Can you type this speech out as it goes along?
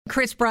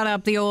Chris brought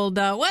up the old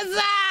 "What's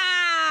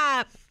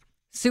up?"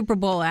 Super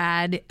Bowl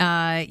ad,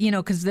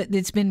 because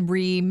it's been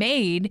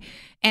remade,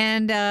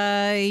 and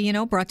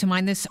brought to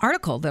mind this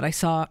article that I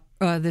saw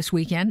this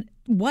weekend.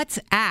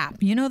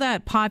 WhatsApp,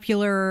 that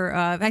popular,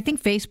 I think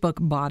Facebook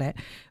bought it,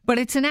 but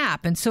it's an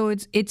app. And so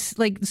it's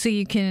like, so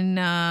you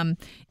can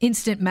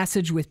instant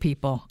message with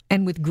people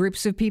and with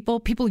groups of people.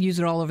 People use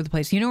it all over the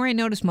place. Where I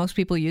notice most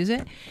people use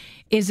it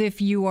is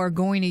if you are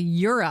going to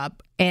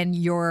Europe and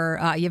you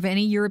have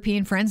any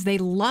European friends, they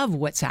love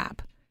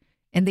WhatsApp.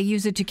 And they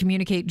use it to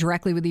communicate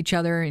directly with each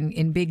other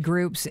in big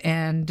groups.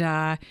 And,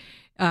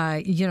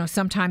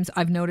 sometimes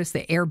I've noticed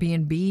the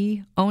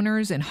Airbnb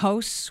owners and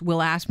hosts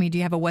will ask me, do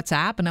you have a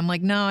WhatsApp? And I'm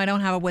like, no, I don't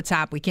have a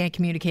WhatsApp. We can't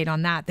communicate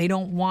on that. They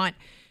don't want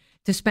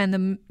to spend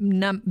the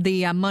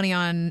money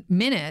on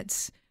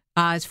minutes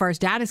as far as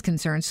data is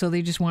concerned. So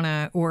they just want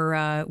to,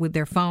 or with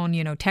their phone,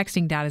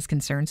 texting data is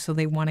concerned. So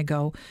they want to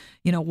go,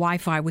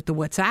 Wi-Fi with the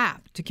WhatsApp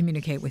to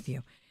communicate with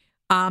you.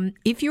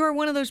 If you are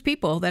one of those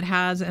people that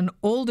has an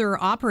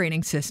older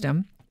operating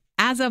system,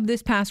 as of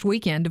this past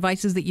weekend,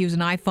 devices that use an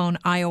iPhone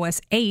iOS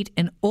 8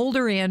 and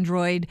older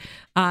Android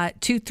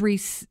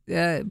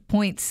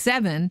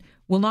 2.3.7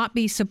 will not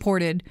be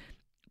supported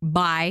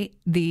by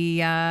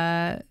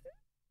the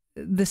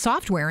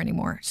software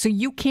anymore. So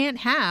you can't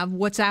have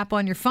WhatsApp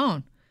on your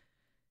phone.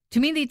 To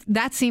me,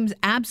 that seems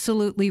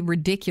absolutely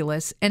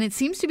ridiculous, and it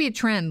seems to be a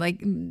trend. Like,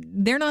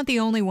 they're not the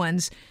only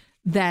ones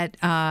that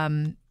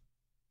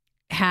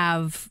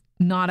have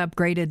not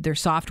upgraded their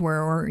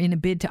software, or in a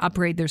bid to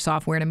upgrade their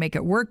software to make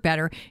it work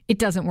better, it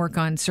doesn't work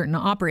on certain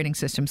operating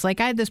systems. Like,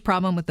 I had this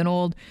problem with an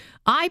old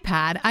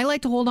iPad. I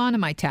like to hold on to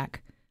my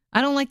tech.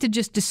 I don't like to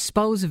just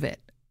dispose of it.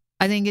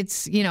 I think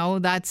it's,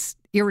 that's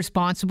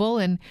irresponsible,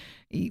 and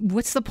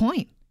what's the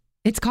point?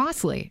 It's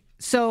costly.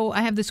 So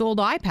I have this old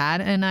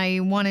iPad and I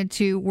wanted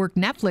to work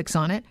Netflix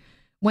on it,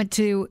 went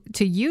to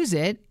use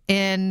it,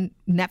 and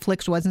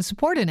Netflix wasn't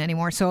supported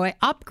anymore. So I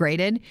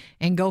upgraded,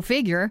 and go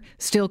figure,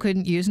 still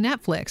couldn't use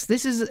Netflix.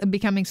 This is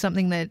becoming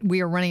something that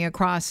we are running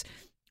across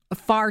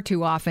far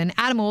too often.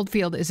 Adam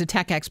Oldfield is a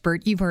tech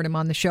expert. You've heard him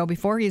on the show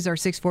before. He's our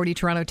 640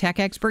 Toronto tech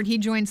expert. He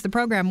joins the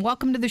program.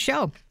 Welcome to the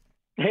show.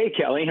 Hey,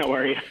 Kelly, how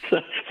are you?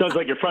 Sounds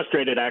like you're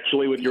frustrated,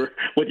 actually, with your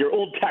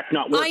old tech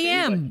not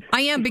working.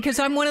 I am, because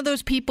I'm one of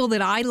those people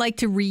that I like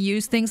to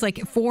reuse things. Like,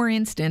 for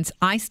instance,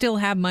 I still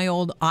have my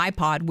old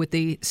iPod with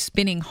the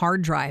spinning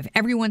hard drive.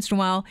 Every once in a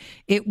while,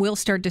 it will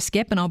start to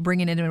skip, and I'll bring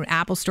it into an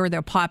Apple store.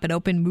 They'll pop it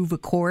open, move a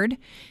cord,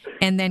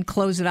 and then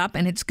close it up,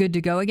 and it's good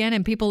to go again.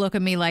 And people look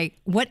at me like,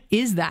 what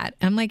is that?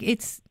 I'm like,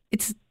 it's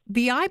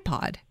the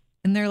iPod.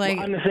 And they're like,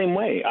 well, I'm the same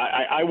way.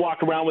 I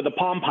walk around with a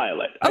Palm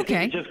Pilot. Okay. I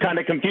think it just kind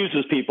of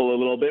confuses people a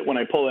little bit when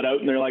I pull it out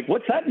and they're like,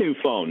 what's that new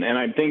phone? And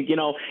I think,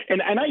 and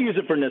I use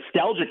it for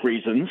nostalgic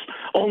reasons,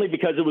 only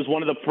because it was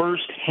one of the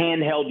first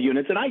handheld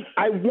units. And I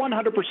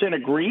 100%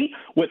 agree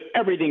with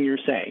everything you're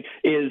saying,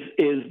 is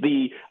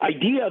the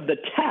idea of the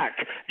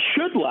tech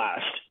should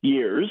last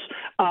years.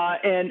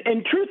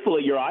 And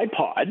truthfully, your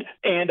iPod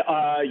and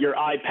your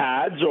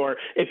iPads, or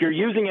if you're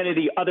using any of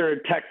the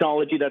other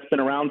technology that's been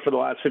around for the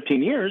last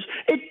 15 years,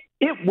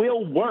 it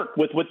will work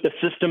with what the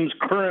system's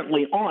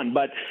currently on.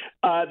 But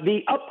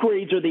the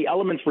upgrades, or the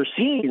elements we're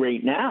seeing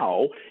right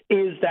now,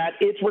 is that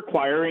it's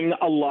requiring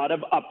a lot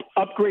of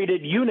upgraded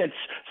units,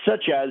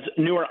 such as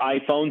newer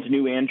iPhones,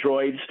 new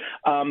Androids,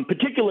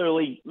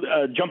 particularly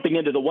jumping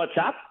into the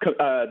WhatsApp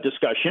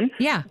discussion.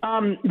 Yeah.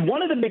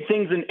 One of the big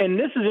things, and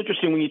this is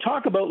interesting, when you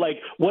talk about, like,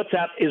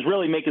 WhatsApp is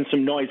really making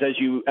some noise, as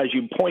you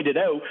pointed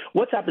out.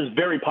 WhatsApp is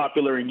very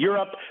popular in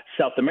Europe,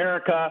 South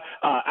America,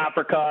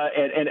 Africa,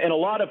 and a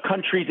lot of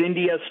countries,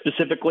 India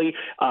specifically.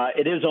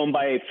 It is owned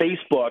by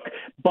Facebook.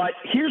 But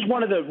here's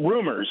one of the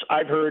rumors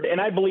I've heard,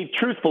 and I believe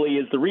truthfully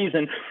is the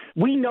reason.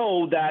 We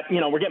know that,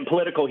 we're getting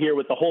political here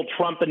with the whole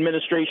Trump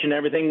administration and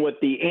everything, with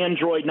the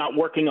Android not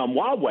working on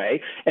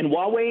Huawei. And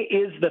Huawei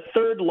is the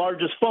third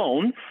largest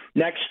phone,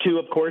 next to,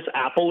 of course,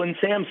 Apple and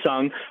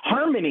Samsung.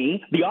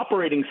 Harmony, the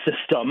operating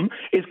system,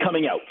 is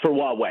coming out for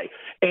Huawei.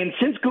 And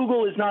since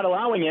Google is not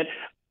allowing it,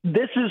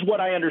 this is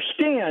what I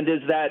understand, is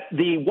that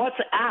the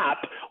WhatsApp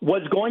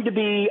was going to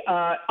be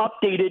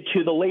updated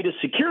to the latest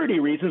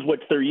security reasons,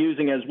 which they're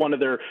using as one of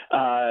their,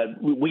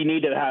 we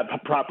need to have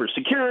proper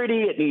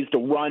security. It needs to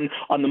run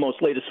on the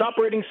most latest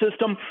operating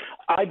system.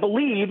 I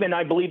believe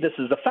this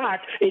is a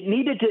fact, it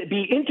needed to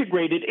be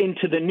integrated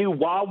into the new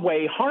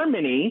Huawei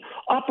Harmony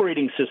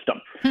operating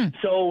system.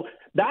 So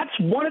that's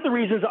one of the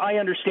reasons I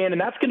understand,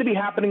 and that's going to be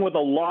happening with a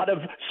lot of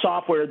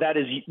software that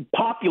is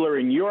popular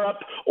in Europe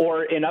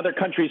or in other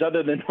countries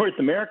other than North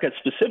America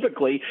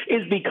specifically,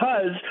 is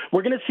because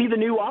we're going to see the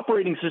new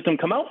operating system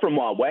come out from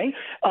Huawei.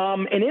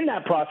 And in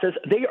that process,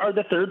 they are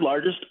the third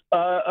largest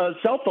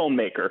cell phone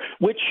maker,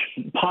 which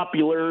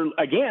popular,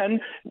 again,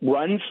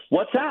 runs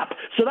WhatsApp.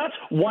 So that's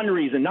one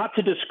reason, not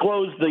to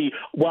disclose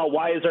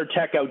why is our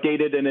tech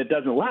outdated and it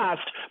doesn't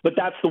last, but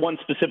that's the one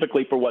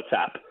specifically for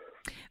WhatsApp.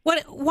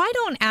 Why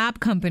don't app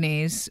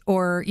companies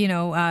or,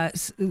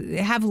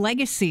 have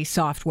legacy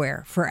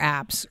software for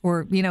apps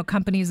or,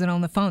 companies that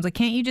own the phones? Like,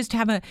 can't you just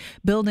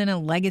build in a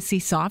legacy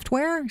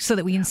software so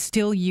that we can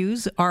still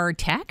use our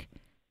tech?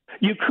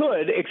 You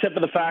could, except for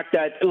the fact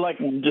that, like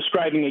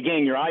describing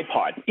again your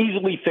iPod,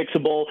 easily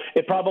fixable.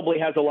 It probably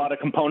has a lot of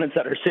components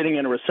that are sitting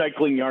in a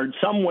recycling yard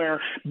somewhere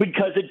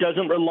because it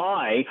doesn't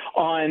rely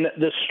on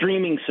the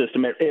streaming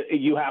system.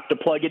 You have to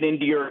plug it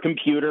into your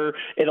computer.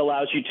 It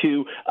allows you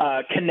to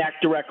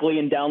connect directly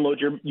and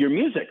download your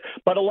music.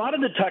 But a lot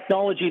of the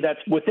technology that's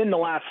within the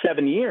last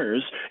 7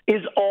 years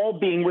is all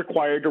being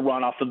required to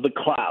run off of the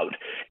cloud.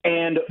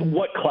 And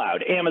what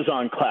cloud?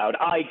 Amazon Cloud,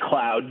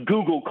 iCloud,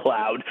 Google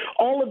Cloud,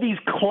 all of these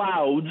clouds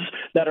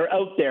that are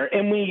out there.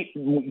 And we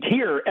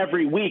hear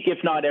every week, if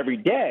not every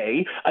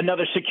day,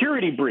 another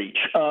security breach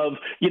of,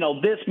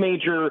 this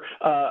major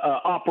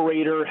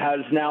operator has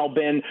now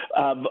been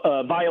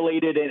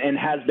violated and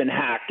has been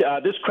hacked.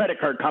 This credit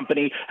card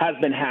company has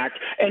been hacked.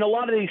 And a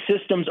lot of these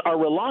systems are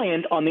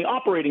reliant on the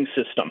operating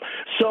system.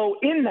 So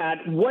in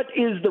that, what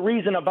is the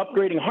reason of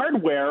upgrading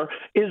hardware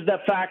is the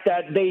fact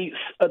that they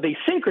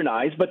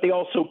synchronize, but they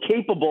also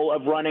capable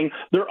of running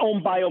their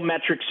own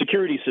biometric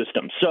security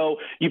system. So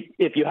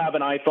if you have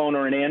an iPhone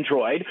or an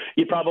Android,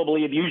 you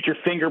probably have used your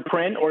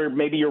fingerprint or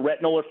maybe your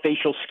retinal or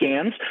facial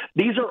scans.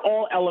 These are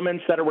all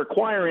elements that are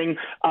requiring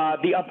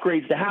the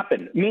upgrades to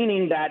happen,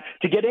 meaning that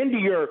to get into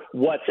your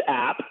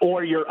WhatsApp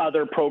or your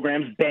other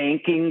programs,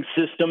 banking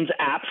systems,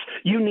 apps,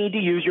 you need to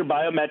use your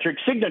biometric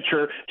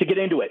signature to get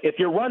into it. If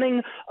you're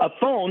running a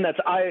phone that's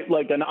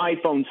like an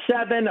iPhone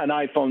 7, an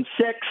iPhone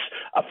 6,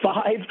 a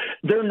 5,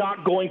 they're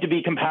not going to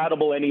be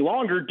compatible any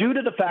longer due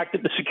to the fact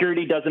that the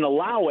security doesn't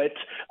allow it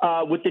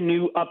with the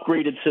new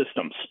upgraded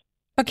systems.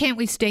 But can't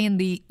we stay in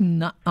the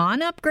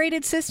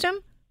unupgraded system?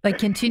 Like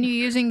continue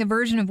using the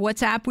version of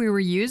WhatsApp we were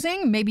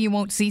using? Maybe you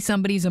won't see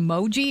somebody's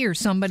emoji or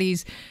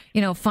somebody's,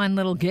 fun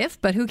little GIF,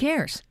 but who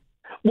cares?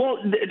 Well,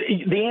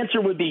 the answer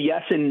would be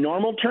yes in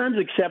normal terms,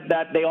 except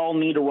that they all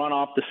need to run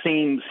off the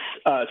same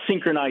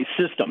synchronized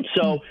system.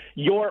 So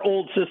your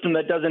old system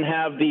that doesn't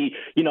have the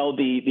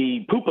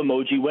poop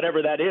emoji,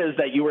 whatever that is,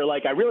 that you were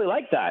like, I really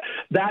like that,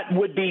 that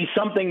would be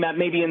something that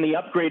maybe in the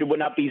upgrade would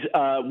not be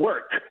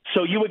work.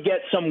 So you would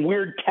get some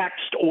weird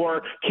text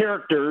or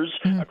characters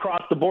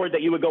across the board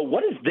that you would go,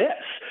 what is this?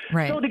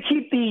 Right. So to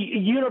keep the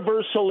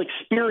universal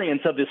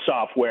experience of this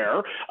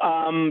software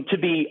to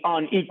be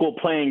on equal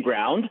playing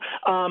ground,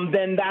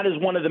 then that is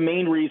one of the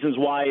main reasons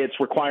why it's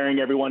requiring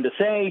everyone to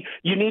say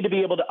you need to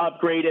be able to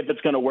upgrade if it's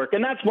going to work.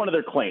 And that's one of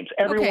their claims.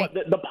 Everyone,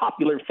 the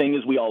popular thing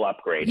is we all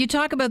upgrade. You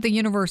talk about the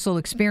universal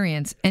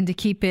experience and to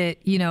keep it,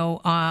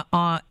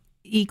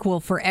 equal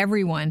for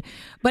everyone.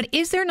 But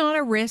is there not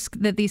a risk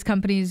that these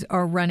companies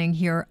are running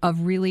here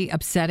of really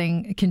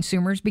upsetting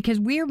consumers? Because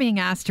we are being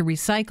asked to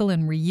recycle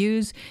and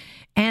reuse.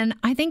 And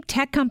I think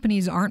tech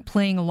companies aren't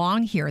playing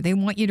along here. They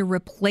want you to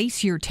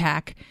replace your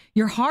tech,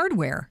 your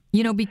hardware,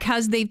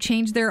 because they've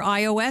changed their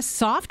iOS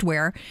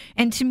software.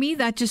 And to me,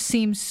 that just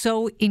seems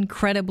so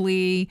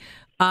incredibly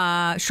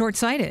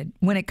short-sighted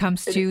when it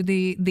comes to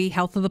the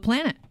health of the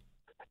planet.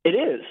 It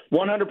is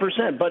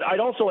 100%. But I'd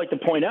also like to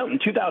point out in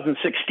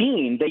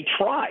 2016, they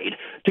tried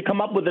to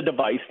come up with a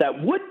device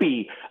that would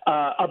be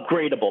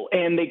upgradable,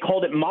 and they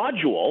called it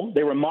module.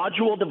 They were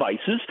module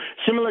devices,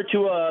 similar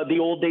to the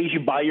old days.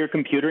 You buy your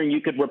computer and you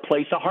could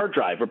replace a hard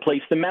drive,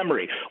 replace the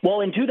memory.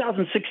 Well, in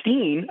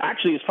 2016,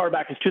 actually as far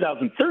back as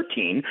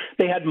 2013,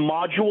 they had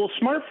module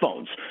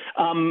smartphones.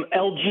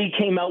 LG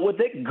came out with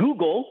it.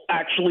 Google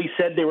actually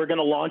said they were going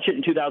to launch it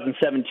in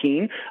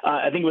 2017.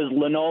 I think it was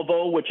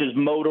Lenovo, which is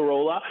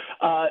Motorola.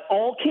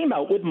 All came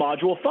out with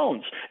module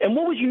phones. And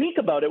what was unique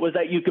about it was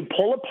that you could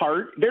pull it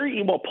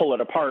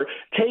apart,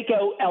 take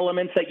out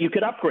elements that you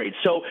could upgrade.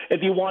 So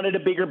if you wanted a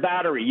bigger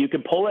battery, you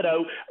could pull it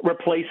out,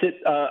 replace it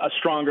a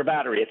stronger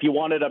battery. If you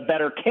wanted a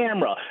better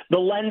camera, the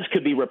lens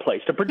could be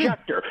replaced, a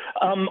projector.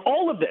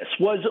 All of this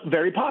was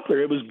very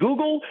popular. It was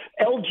Google,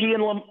 LG,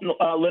 and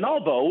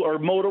Lenovo or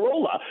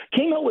Motorola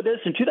came out with this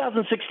in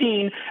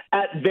 2016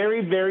 at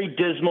very, very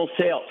dismal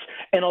sales.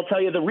 And I'll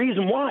tell you the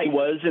reason why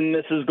was, and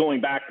this is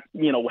going back,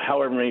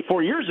 however many,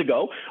 4 years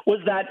ago, was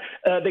that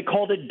they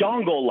called it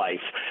dongle life.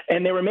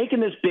 And they were making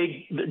this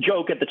big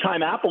joke at the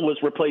time. Apple was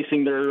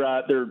replacing their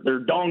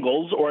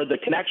dongles or the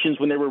connections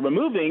when they were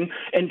removing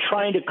and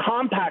trying to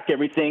compact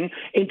everything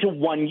into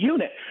one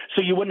unit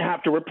so you wouldn't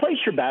have to replace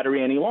your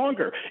battery any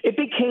longer. It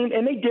became,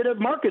 and they did a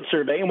market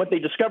survey, and what they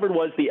discovered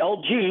was the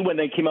LG, when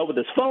they came out with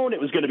this phone, it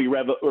was going to be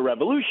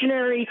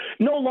revolutionary.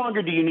 No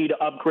longer do you need to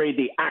upgrade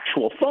the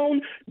actual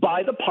phone.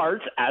 Buy the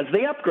parts as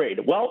they upgrade.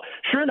 Well,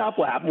 sure enough,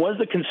 what happened was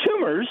the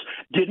consumers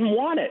didn't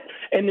want it.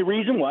 And the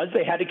reason was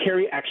they had to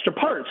carry extra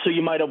parts. So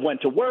you might have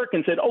went to work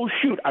and said, oh,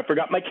 shoot, I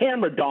forgot my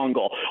camera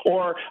dongle,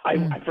 or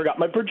I forgot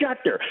my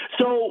projector.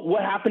 So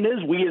what happened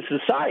is we as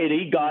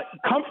society got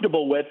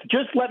comfortable with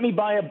just let me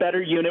buy a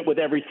better unit with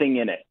everything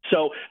in it.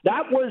 So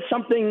that was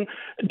something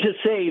to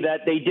say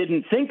that they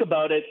didn't think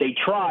about it. They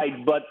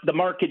tried, but the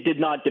market did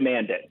not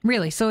demand it.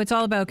 Really? So it's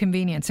all about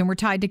convenience, and we're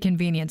tied to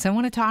convenience. I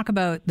want to talk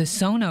about the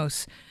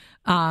Sonos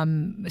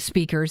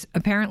speakers.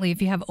 Apparently,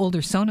 if you have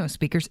older Sonos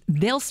speakers,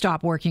 they'll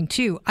stop working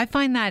too. I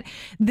find that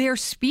their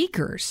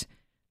speakers,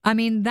 I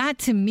mean, that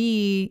to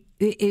me,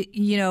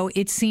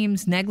 it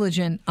seems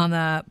negligent on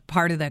the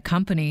part of the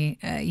company,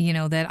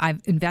 that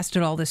I've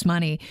invested all this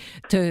money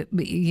to,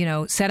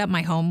 set up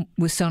my home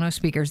with Sonos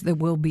speakers that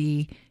will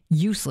be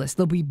useless.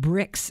 They'll be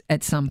bricks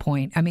at some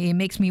point. I mean, it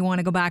makes me want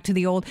to go back to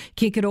the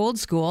kick it old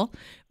school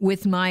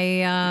with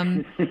my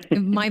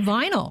my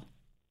vinyl.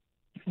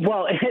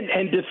 Well,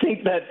 and to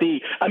think that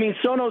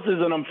Sonos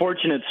is an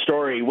unfortunate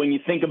story when you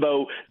think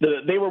about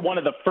they were one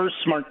of the first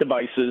smart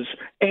devices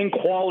and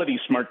quality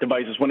smart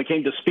devices when it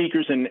came to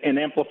speakers and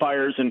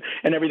amplifiers and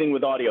everything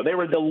with audio. They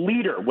were the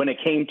leader when it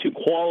came to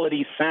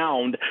quality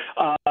sound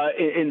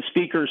in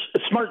speakers,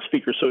 smart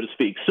speakers, so to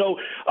speak. So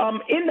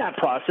in that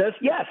process,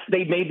 yes,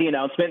 they made the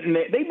announcement, and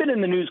they've been in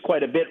the news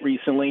quite a bit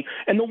recently.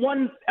 And the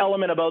one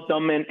element about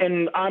them,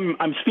 and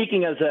I'm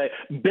speaking as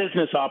a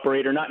business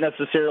operator, not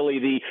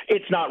necessarily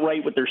it's not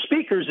right with their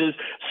speakers, is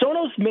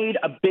Sonos made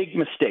a big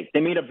mistake. They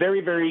made a very,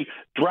 very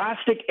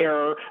drastic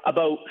error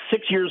about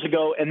 6 years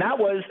ago, and that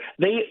was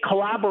they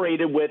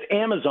collaborated with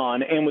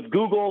Amazon and with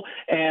Google,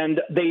 and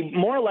they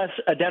more or less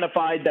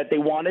identified that they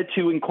wanted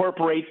to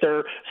incorporate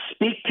their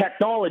speak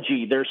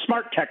technology, their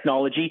smart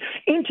technology,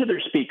 into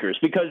their speakers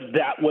because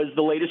that was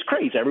the latest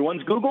craze.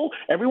 Everyone's Google,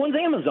 everyone's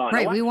Amazon.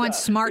 Right, Alexa. we want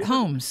smart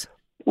homes.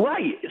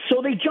 Right.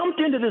 So they jumped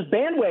into this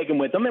bandwagon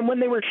with them. And when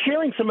they were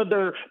sharing some of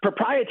their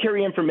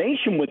proprietary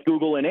information with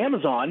Google and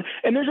Amazon,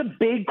 and there's a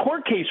big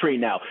court case right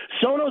now.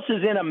 Sonos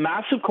is in a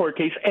massive court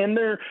case, and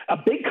they're a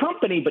big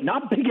company, but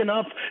not big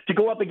enough to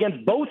go up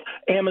against both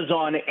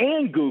Amazon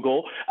and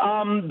Google.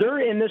 They're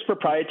in this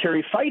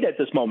proprietary fight at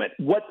this moment.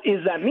 What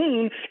does that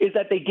mean is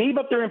that they gave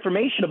up their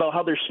information about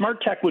how their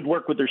smart tech would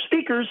work with their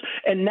speakers,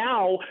 and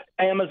now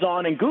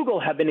Amazon and Google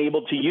have been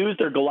able to use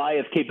their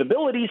Goliath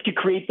capabilities to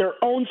create their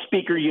own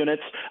speaker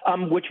units,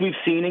 which we've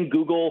seen in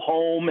Google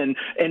Home and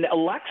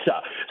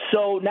Alexa.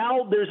 So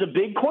now there's a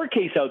big court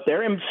case out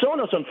there, and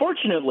Sonos,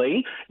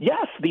 unfortunately,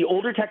 yes, the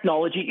older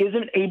technology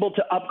isn't able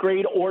to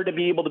upgrade or to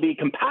be able to be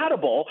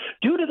compatible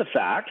due to the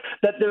fact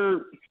that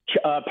their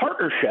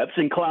partnerships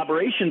and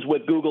collaborations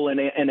with Google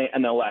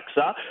and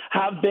Alexa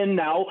have been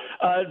now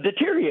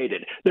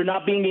deteriorated. They're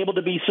not being able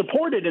to be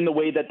supported in the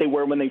way that they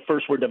were when they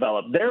first were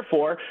developed.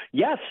 Therefore,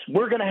 yes,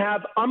 we're going to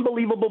have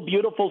unbelievable,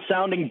 beautiful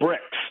sounding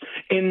bricks.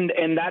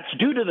 And that's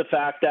due to the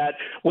fact that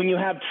when you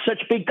have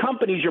such big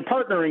companies you're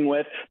partnering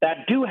with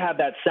that do have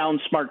that sound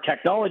smart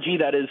technology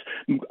that is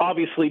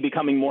obviously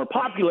becoming more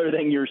popular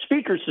than your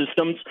speaker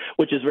systems,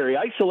 which is very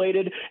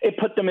isolated, it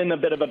put them in a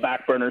bit of a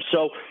back burner.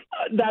 So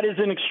that is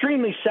an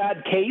extremely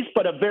sad case,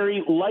 but a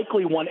very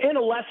likely one and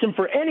a lesson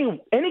for any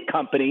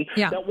company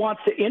that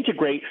wants to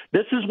integrate.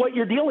 This is what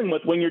you're dealing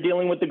with when you're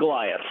dealing with the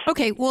Goliath.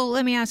 Okay, well,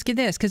 let me ask you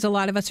this, because a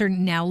lot of us are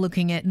now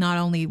looking at not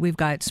only we've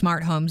got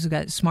smart homes, we've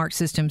got smart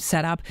systems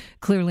set up,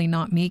 clearly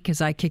not me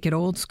because I kick it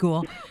old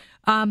school.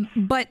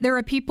 But there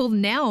are people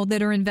now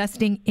that are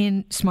investing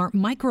in smart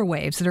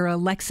microwaves that are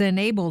Alexa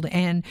enabled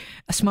and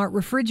smart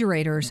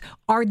refrigerators.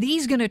 Are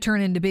these going to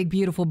turn into big,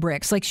 beautiful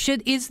bricks? Like,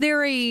 is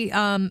there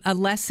a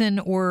lesson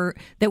or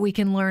that we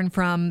can learn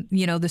from, the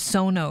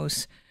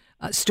Sonos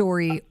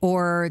story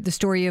or the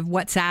story of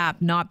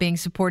WhatsApp not being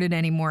supported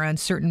anymore on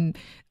certain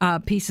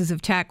pieces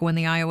of tech when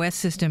the iOS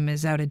system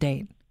is out of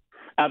date?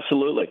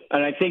 Absolutely.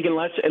 And I think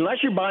unless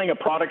you're buying a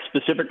product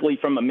specifically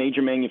from a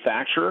major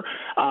manufacturer,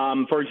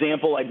 for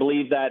example, I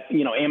believe that,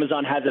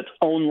 Amazon has its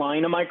own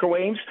line of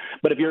microwaves,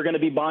 but if you're going to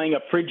be buying a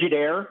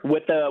Frigidaire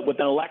with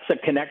an Alexa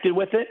connected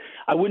with it,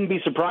 I wouldn't be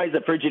surprised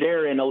that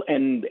Frigidaire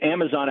and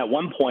Amazon at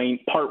one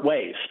point part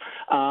ways.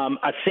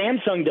 A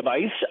Samsung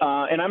device,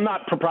 and I'm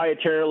not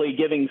proprietarily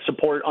giving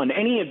support on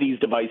any of these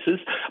devices,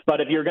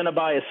 but if you're going to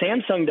buy a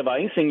Samsung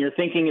device and you're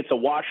thinking it's a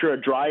washer,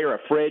 a dryer, a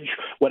fridge,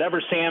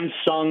 whatever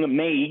Samsung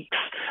makes,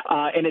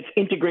 and it's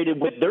integrated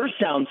with their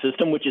sound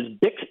system, which is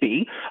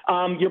Bixby,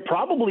 you're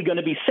probably going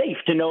to be safe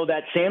to know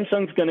that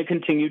Samsung's going to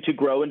continue to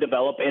grow and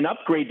develop and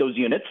upgrade those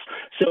units.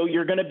 So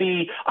you're going to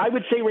be, I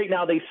would say right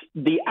now,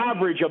 the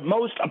average of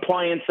most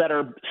appliances that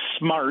are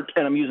smart,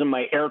 and I'm using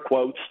my air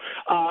quotes,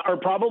 are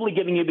probably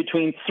giving you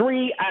between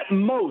 3 at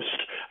most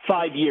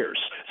 5 years.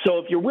 So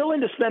if you're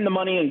willing to spend the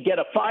money and get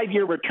a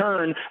 5-year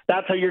return,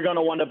 that's how you're going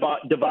to want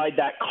to divide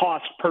that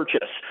cost purchase.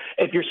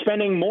 If you're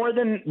spending more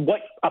than what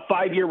a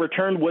 5-year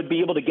return would be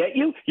able to get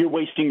you, you're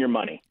wasting your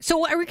money.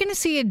 So are we going to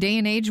see a day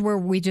and age where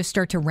we just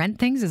start to rent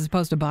things as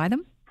opposed to buy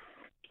them?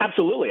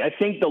 Absolutely. I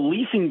think the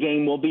leasing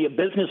game will be a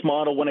business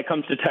model when it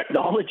comes to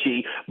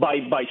technology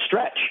by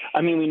stretch. I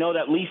mean, we know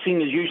that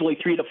leasing is usually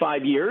 3 to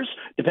 5 years,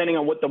 depending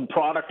on what the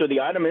product or the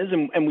item is,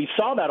 and we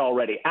saw that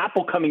already.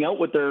 Apple coming out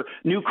with their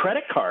new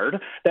credit card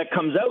that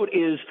comes out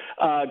is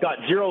got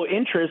zero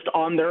interest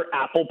on their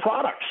Apple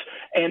products.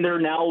 and they're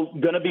now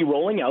going to be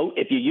rolling out.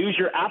 If you use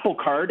your Apple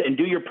Card and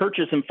do your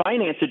purchase and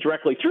finance it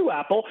directly through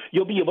Apple,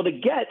 you'll be able to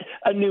get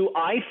a new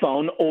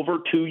iPhone over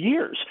 2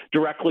 years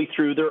directly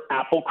through their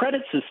Apple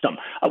credit system.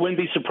 I wouldn't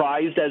be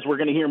surprised, as we're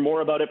going to hear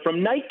more about it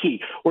from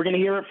Nike. We're going to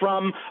hear it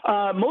from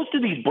most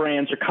of these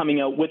brands are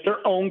coming out with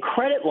their own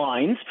credit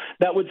lines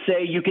that would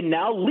say you can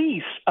now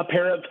lease a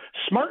pair of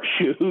smart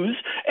shoes,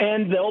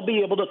 and they'll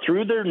be able to,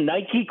 through their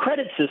Nike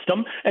credit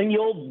system, and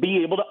you'll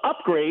be able to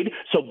upgrade.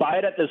 So buy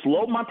it at this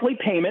low monthly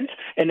payment,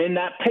 and in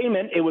that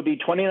payment, it would be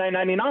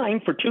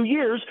 $29.99 for 2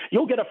 years.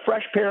 You'll get a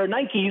fresh pair of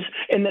Nikes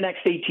in the next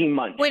 18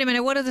 months. Wait a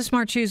minute. What do the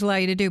smart shoes allow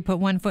you to do? Put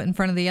one foot in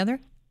front of the other?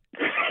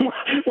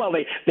 Well,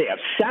 they have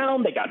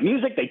sound, they got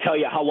music, they tell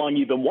you how long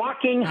you've been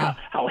walking,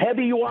 how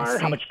heavy you are,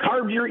 how much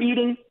carbs you're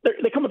eating.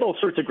 They come with all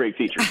sorts of great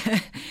features.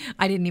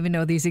 I didn't even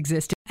know these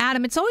existed.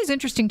 Adam, it's always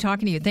interesting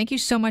talking to you. Thank you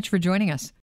so much for joining us.